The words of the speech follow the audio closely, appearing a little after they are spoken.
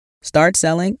Start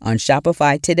selling on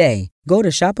Shopify today. Go to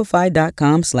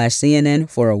shopify.com/CNN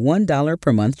for a $1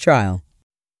 per month trial.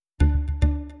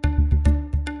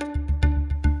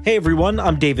 Hey everyone,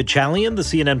 I'm David Chalian, the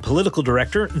CNN political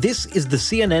director. This is the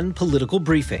CNN Political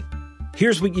Briefing.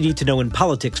 Here's what you need to know in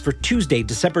politics for Tuesday,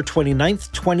 December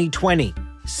 29th, 2020.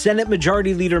 Senate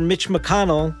Majority Leader Mitch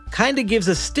McConnell kind of gives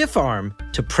a stiff arm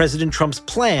to President Trump's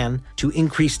plan to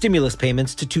increase stimulus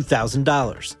payments to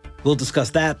 $2,000. We'll discuss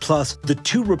that, plus the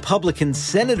two Republican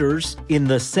senators in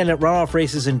the Senate runoff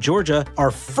races in Georgia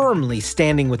are firmly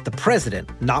standing with the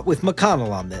president, not with McConnell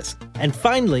on this. And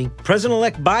finally,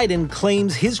 President-elect Biden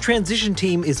claims his transition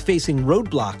team is facing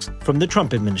roadblocks from the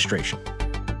Trump administration.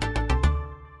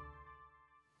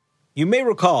 You may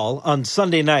recall on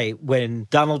Sunday night when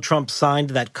Donald Trump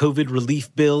signed that COVID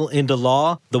relief bill into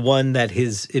law, the one that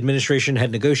his administration had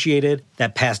negotiated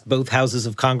that passed both houses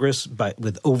of Congress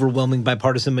with overwhelming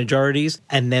bipartisan majorities,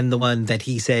 and then the one that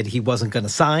he said he wasn't going to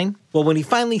sign. Well, when he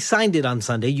finally signed it on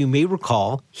Sunday, you may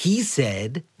recall he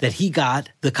said that he got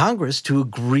the Congress to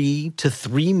agree to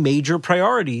three major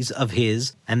priorities of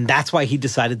his, and that's why he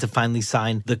decided to finally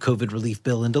sign the COVID relief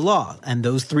bill into law. And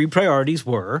those three priorities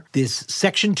were this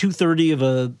Section 230 of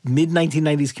a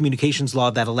mid-1990s communications law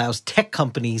that allows tech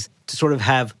companies to sort of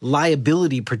have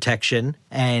liability protection,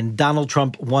 and Donald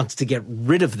Trump wants to get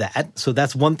rid of that. So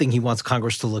that's one thing he wants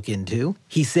Congress to look into.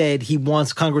 He said he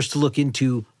wants Congress to look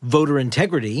into voter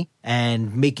integrity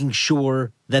and making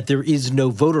sure that there is no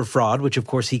voter fraud, which of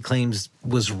course he claims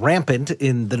was rampant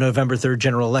in the November 3rd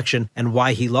general election and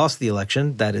why he lost the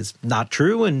election. That is not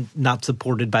true and not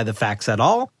supported by the facts at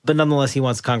all. But nonetheless, he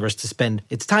wants Congress to spend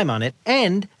its time on it.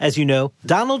 And as you know,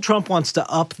 Donald Trump wants to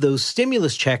up those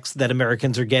stimulus checks that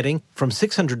Americans are getting from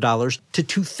 $600 to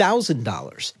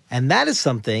 $2,000. And that is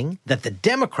something that the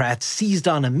Democrats seized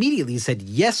on immediately and said,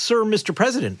 yes, sir, Mr.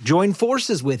 President, join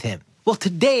forces with him. Well,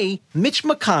 today, Mitch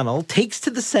McConnell takes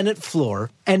to the Senate floor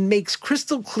and makes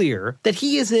crystal clear that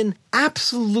he is in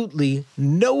absolutely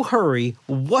no hurry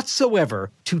whatsoever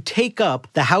to take up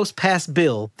the House-passed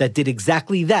bill that did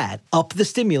exactly that, up the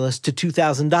stimulus to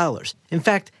 $2,000. In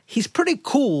fact, he's pretty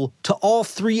cool to all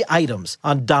three items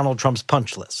on Donald Trump's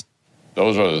punch list.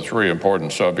 Those are the three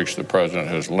important subjects the president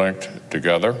has linked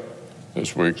together.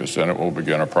 This week, the Senate will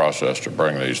begin a process to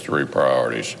bring these three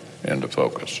priorities into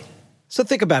focus. So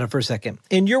think about it for a second.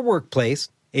 In your workplace,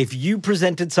 if you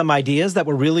presented some ideas that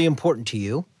were really important to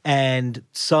you and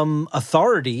some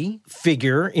authority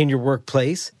figure in your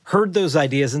workplace heard those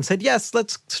ideas and said, yes,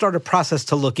 let's start a process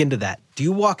to look into that. Do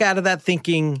you walk out of that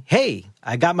thinking, hey,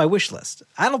 I got my wish list?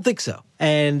 I don't think so.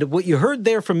 And what you heard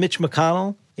there from Mitch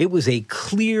McConnell, it was a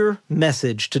clear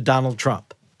message to Donald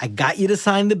Trump. I got you to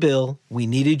sign the bill. We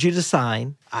needed you to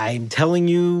sign. I'm telling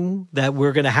you that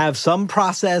we're going to have some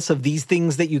process of these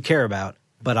things that you care about,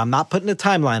 but I'm not putting a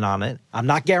timeline on it. I'm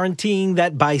not guaranteeing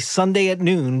that by Sunday at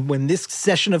noon, when this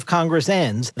session of Congress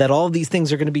ends, that all of these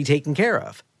things are going to be taken care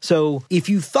of. So if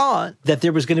you thought that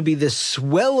there was going to be this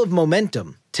swell of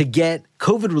momentum to get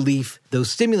COVID relief, those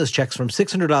stimulus checks from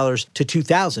 $600 to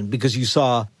 $2,000, because you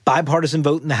saw bipartisan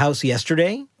vote in the House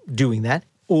yesterday doing that,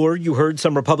 or you heard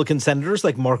some Republican senators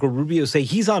like Marco Rubio say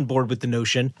he's on board with the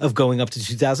notion of going up to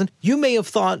 $2,000, you may have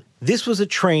thought this was a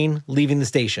train leaving the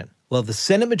station. Well, the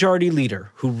Senate Majority Leader,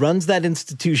 who runs that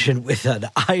institution with an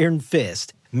iron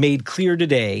fist, made clear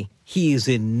today he is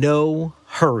in no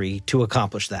hurry to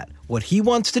accomplish that. What he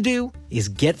wants to do is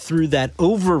get through that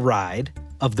override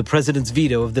of the president's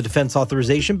veto of the defense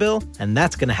authorization bill, and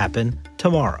that's going to happen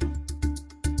tomorrow.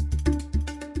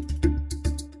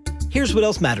 Here's what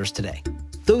else matters today.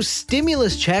 Those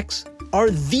stimulus checks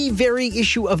are the very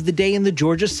issue of the day in the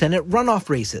Georgia Senate runoff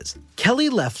races. Kelly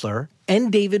Loeffler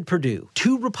and David Perdue,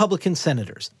 two Republican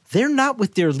senators, they're not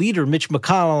with their leader, Mitch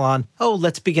McConnell, on, oh,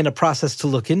 let's begin a process to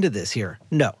look into this here.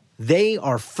 No, they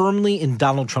are firmly in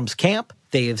Donald Trump's camp.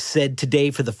 They have said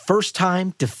today for the first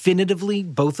time, definitively,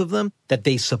 both of them, that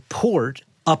they support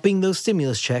upping those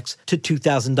stimulus checks to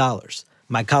 $2,000.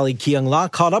 My colleague Kyung La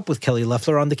caught up with Kelly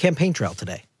Loeffler on the campaign trail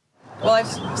today. Well, I've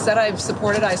said I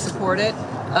support it.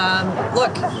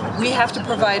 Look, we have to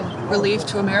provide relief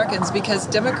to Americans because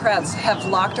Democrats have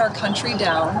locked our country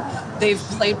down. They've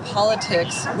played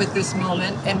politics with this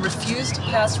moment and refused to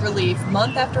pass relief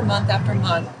month after month after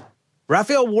month.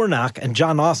 Raphael Warnock and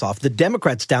Jon Ossoff, the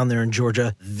Democrats down there in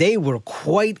Georgia, they were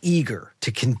quite eager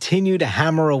to continue to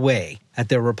hammer away at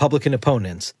their Republican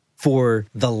opponents for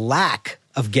the lack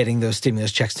of getting those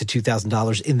stimulus checks to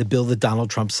 $2,000 in the bill that Donald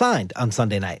Trump signed on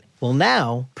Sunday night. Well,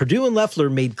 now, Perdue and Loeffler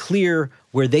made clear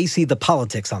where they see the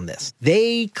politics on this.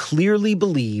 They clearly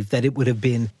believe that it would have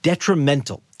been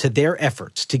detrimental to their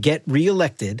efforts to get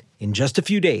reelected in just a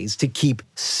few days to keep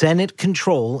Senate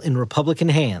control in Republican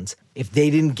hands if they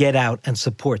didn't get out and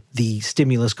support the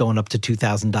stimulus going up to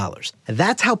 $2,000. And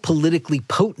that's how politically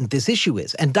potent this issue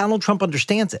is. And Donald Trump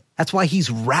understands it. That's why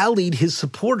he's rallied his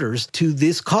supporters to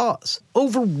this cause.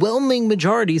 Overwhelming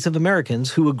majorities of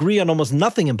Americans who agree on almost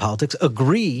nothing in politics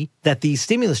agree that the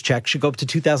stimulus check should go up to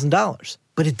 $2,000.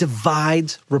 But it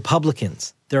divides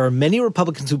Republicans. There are many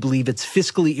Republicans who believe it's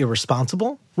fiscally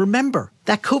irresponsible. Remember,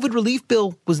 that COVID relief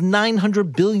bill was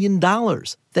 $900 billion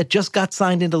that just got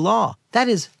signed into law. That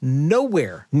is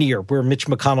nowhere near where Mitch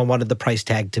McConnell wanted the price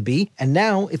tag to be. And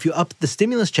now, if you up the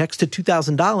stimulus checks to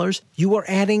 $2,000, you are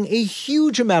adding a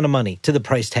huge amount of money to the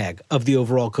price tag of the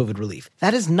overall COVID relief.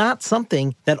 That is not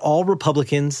something that all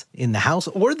Republicans in the House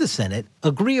or the Senate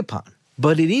agree upon.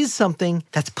 But it is something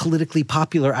that's politically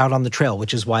popular out on the trail,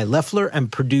 which is why Loeffler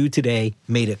and Perdue today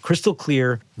made it crystal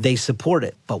clear they support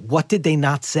it. But what did they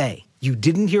not say? You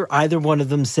didn't hear either one of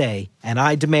them say, and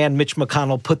I demand Mitch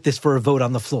McConnell put this for a vote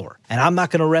on the floor. And I'm not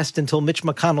going to rest until Mitch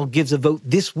McConnell gives a vote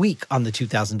this week on the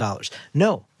 $2,000.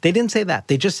 No, they didn't say that.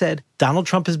 They just said, Donald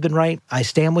Trump has been right. I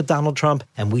stand with Donald Trump,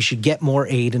 and we should get more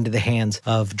aid into the hands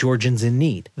of Georgians in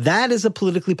need. That is a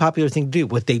politically popular thing to do.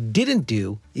 What they didn't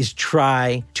do is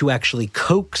try to actually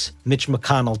coax Mitch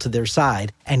McConnell to their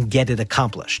side and get it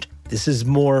accomplished. This is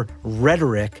more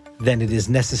rhetoric than it is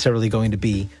necessarily going to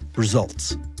be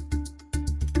results.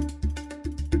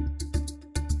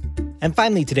 And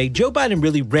finally today, Joe Biden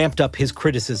really ramped up his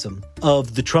criticism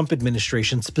of the Trump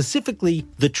administration, specifically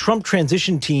the Trump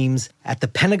transition teams at the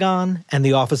Pentagon and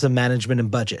the Office of Management and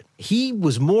Budget. He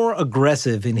was more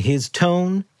aggressive in his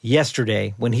tone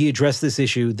yesterday when he addressed this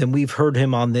issue than we've heard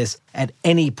him on this at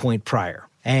any point prior.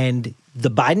 And the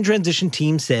Biden transition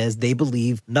team says they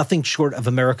believe nothing short of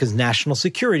America's national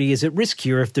security is at risk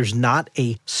here if there's not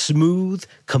a smooth,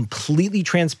 completely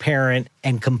transparent,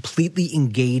 and completely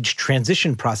engaged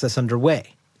transition process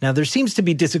underway. Now, there seems to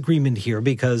be disagreement here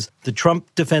because the Trump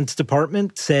Defense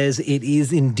Department says it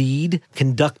is indeed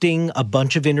conducting a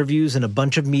bunch of interviews and a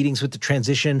bunch of meetings with the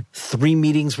transition. 3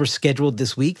 meetings were scheduled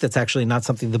this week. That's actually not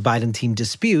something the Biden team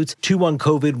disputes. 2 on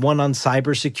COVID, 1 on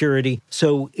cybersecurity.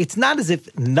 So it's not as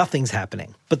if nothing's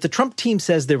happening. But the Trump team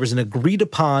says there was an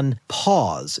agreed-upon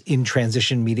pause in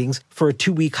transition meetings for a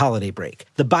 2-week holiday break.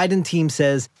 The Biden team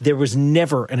says there was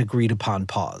never an agreed-upon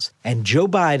pause. And Joe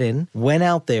Biden went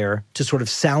out there to sort of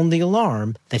sound the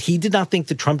alarm that he did not think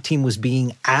the Trump team was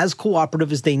being as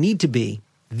cooperative as they need to be.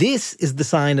 This is the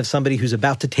sign of somebody who's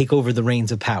about to take over the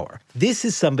reins of power. This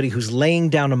is somebody who's laying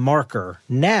down a marker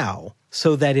now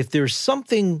so that if there's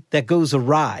something that goes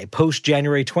awry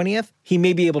post-January 20th, he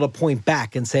may be able to point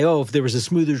back and say, oh, if there was a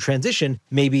smoother transition,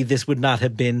 maybe this would not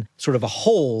have been sort of a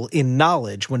hole in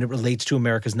knowledge when it relates to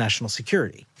America's national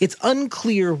security. It's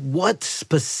unclear what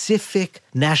specific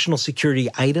national security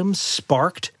items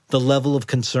sparked the level of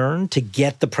concern to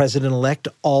get the president-elect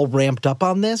all ramped up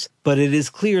on this, but it is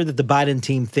clear that the Biden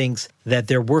team thinks that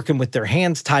they're working with their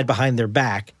hands tied behind their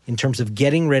back in terms of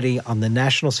getting ready on the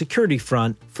national security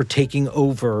front for taking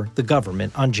over the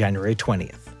government on January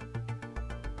 20th.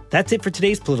 That's it for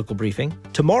today's political briefing.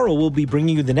 Tomorrow, we'll be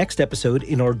bringing you the next episode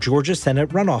in our Georgia Senate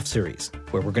runoff series,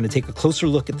 where we're going to take a closer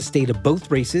look at the state of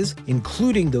both races,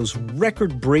 including those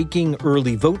record-breaking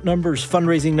early vote numbers,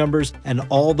 fundraising numbers, and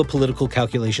all the political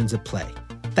calculations at play.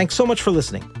 Thanks so much for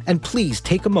listening. And please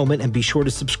take a moment and be sure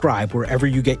to subscribe wherever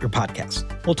you get your podcasts.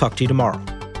 We'll talk to you tomorrow.